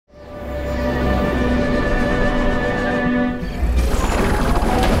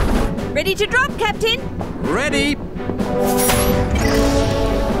to drop, Captain. Ready.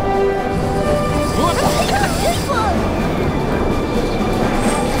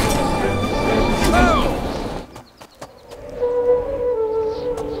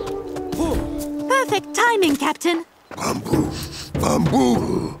 Perfect timing, Captain. Bamboo!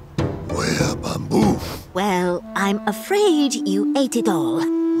 Bamboo! Where bamboo? Well, I'm afraid you ate it all.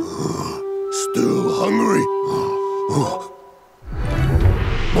 Still hungry?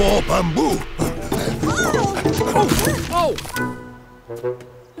 More bamboo! Oh!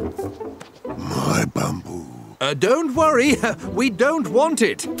 My bamboo. Don't worry, we don't want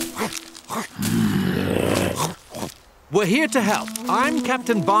it. We're here to help. I'm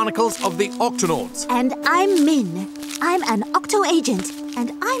Captain Barnacles of the Octonauts. And I'm Min. I'm an Octo-Agent,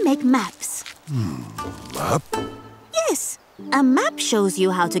 and I make maps. Map? Yes, a map shows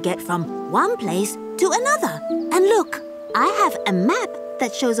you how to get from one place to another. And look, I have a map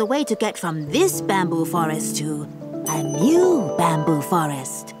that shows a way to get from this bamboo forest to a new bamboo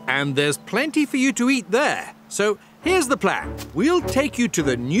forest. And there's plenty for you to eat there. So here's the plan. We'll take you to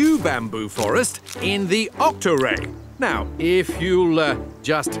the new bamboo forest in the Octo-Ray. Now, if you'll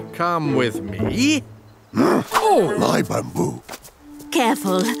just come with me. Oh, my bamboo.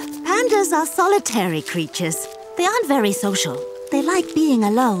 Careful. Pandas are solitary creatures. They aren't very social. They like being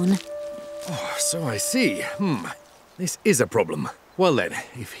alone. Oh, so I see. This is a problem. Well then,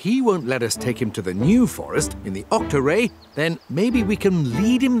 if he won't let us take him to the new forest in the Octo-Ray, then maybe we can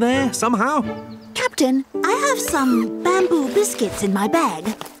lead him there somehow? Captain, I have some bamboo biscuits in my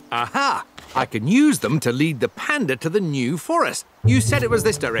bag. Aha! I can use them to lead the panda to the new forest. You said it was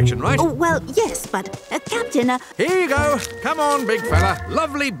this direction, right? Oh, well, yes, but, Captain... Here you go. Come on, big fella.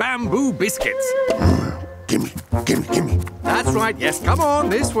 Lovely bamboo biscuits. Gimme. That's right, yes. Come on,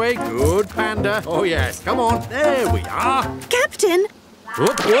 this way. Good panda. Oh, yes. Come on. There we are. Captain!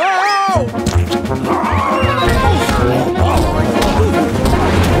 Whoop, whoa!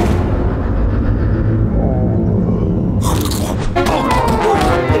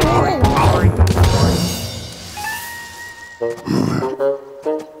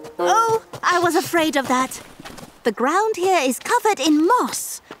 Oh, I was afraid of that. The ground here is covered in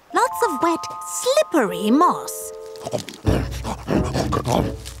moss. Lots of wet, slippery moss.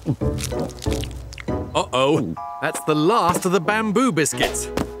 Uh-oh. That's the last of the bamboo biscuits.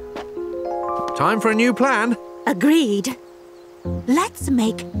 Time for a new plan. Agreed. Let's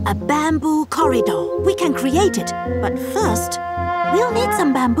make a bamboo corridor. We can create it, but first, we'll need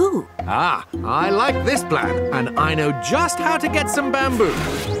some bamboo. Ah, I like this plan, and I know just how to get some bamboo.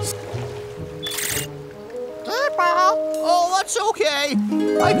 Oh, that's okay.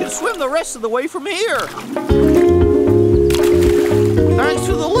 I can swim the rest of the way from here. Thanks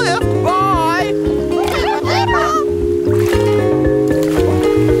for the lift. Bye.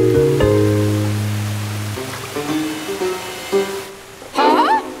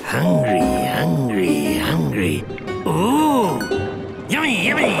 Huh? Hungry. Ooh, yummy.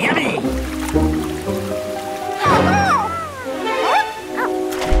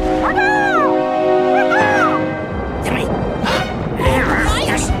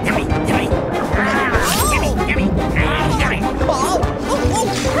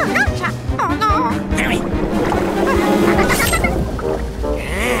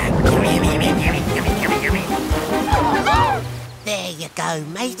 There you go,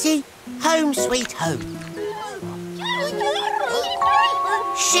 matey. Home sweet home.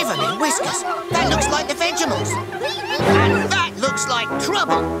 Shiver me whiskers. That looks like the Vegemals. And that looks like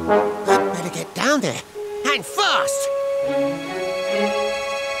trouble. I'd better get down there. And fast.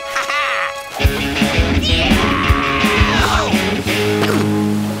 Ha-ha! Yeah!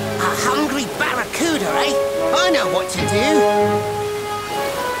 A hungry barracuda, eh? I know what to do.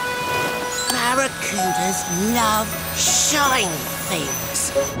 Barracudas love shiny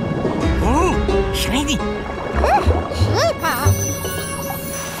things. Oh, shiny.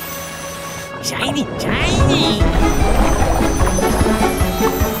 Shiny.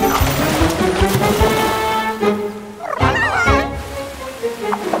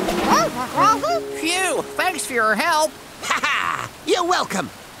 Phew, thanks for your help. Ha-ha! You're welcome.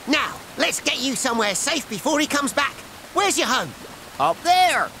 Now, let's get you somewhere safe before he comes back. Where's your home? Up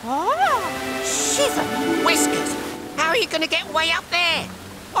there. Shiver me whiskers. How are you going to get way up there?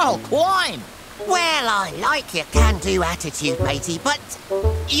 I'll climb. Well, I like your can-do attitude, matey, but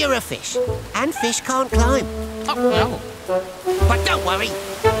you're a fish, and fish can't climb. Oh, no. But don't worry.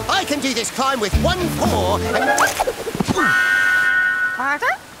 I can do this climb with one paw and...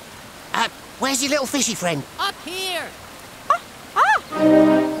 Pardon? Where's your little fishy friend? Up here.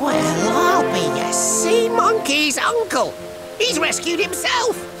 Well, I'll be your sea monkey's uncle. He's rescued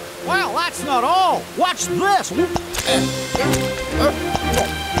himself. Well, that's not all. Watch this.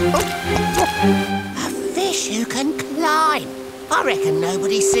 A fish who can climb. I reckon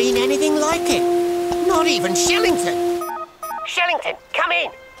nobody's seen anything like it. Not even Shellington. Shellington, come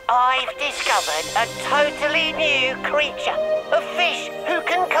in. I've discovered a totally new creature. A fish who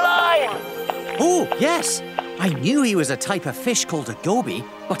can climb. Oh, yes. I knew he was a type of fish called a goby,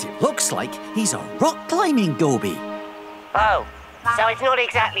 but it looks like he's a rock-climbing goby. Oh, so it's not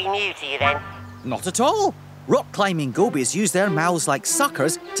exactly new to you then? Not at all. Rock-climbing gobies use their mouths like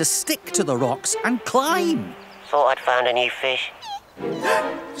suckers to stick to the rocks and climb. Thought I'd found a new fish.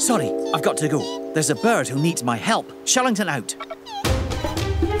 Sorry, I've got to go. There's a bird who needs my help. Shellington out.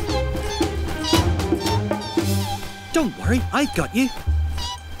 Don't worry, I've got you.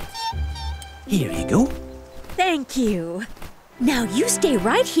 Here you go. Thank you. Now you stay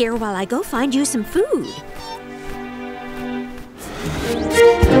right here while I go find you some food.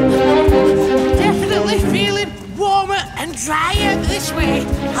 Definitely feeling warmer and drier this way.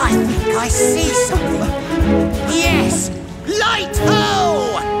 I think I see something. Yes! Light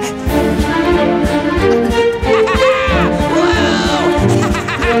ho!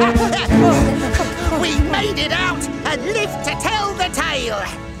 Whoa! We made it out and lived to tell the tale.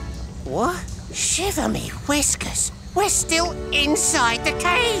 What? Shiver me whiskers. We're still inside the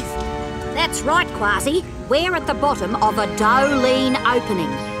cave. That's right, Quasi. We're at the bottom of a Doline opening,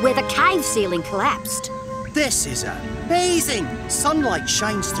 where the cave ceiling collapsed. This is amazing. Sunlight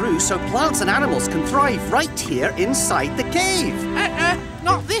shines through so plants and animals can thrive right here inside the cave.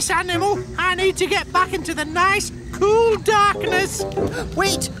 Not this animal. I need to get back into the nice, cool darkness.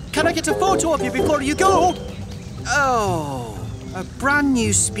 Wait, can I get a photo of you before you go? Oh, a brand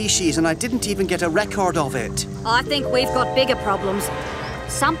new species and I didn't even get a record of it. I think we've got bigger problems.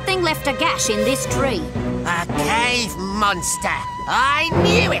 Something left a gash in this tree. A cave monster. I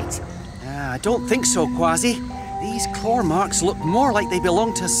knew it. I don't think so, Quasi. These claw marks look more like they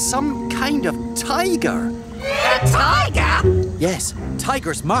belong to some kind of tiger. A tiger? Yes,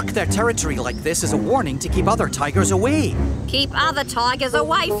 tigers mark their territory like this as a warning to keep other tigers away. Keep other tigers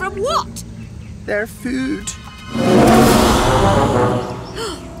away from what? Their food.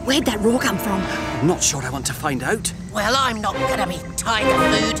 Where'd that roar come from? I'm not sure I want to find out. Well, I'm not gonna be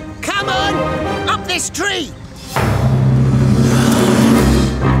tiger food. Come on! Up this tree!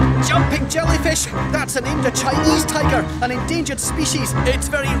 Jumping jellyfish! That's an Indo-Chinese tiger, an endangered species. It's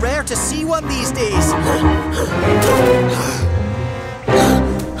very rare to see one these days.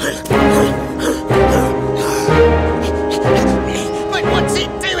 But what's it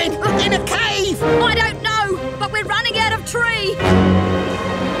doing in a cave? I don't know, but we're running out of tree.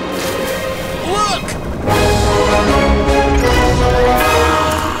 Look!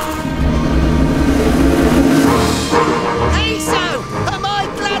 Hey, so! Am I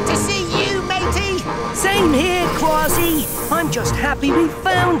glad to see you, matey? Same here, Quasi. I'm just happy we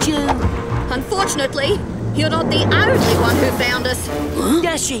found you. Unfortunately, you're not the only one who found us.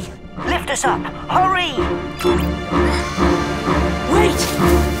 Dashi, lift us up. Hurry! Wait!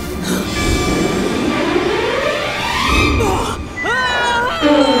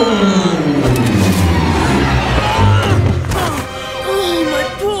 Oh, my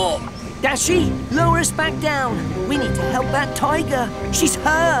paw! Dashi, lower us back down. We need to help that tiger. She's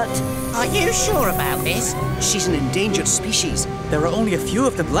hurt. Are you sure about this? She's an endangered species. There are only a few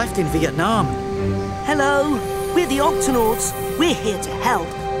of them left in Vietnam. Hello, we're the Octonauts. We're here to help.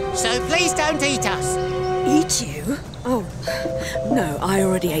 So please don't eat us. Eat you? Oh, no, I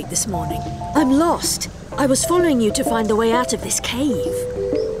already ate this morning. I'm lost. I was following you to find the way out of this cave.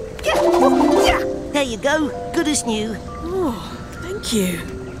 There you go, good as new. Oh, thank you.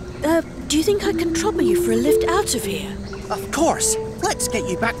 Do you think I can trouble you for a lift out of here? Of course. Let's get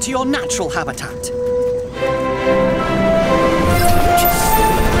you back to your natural habitat.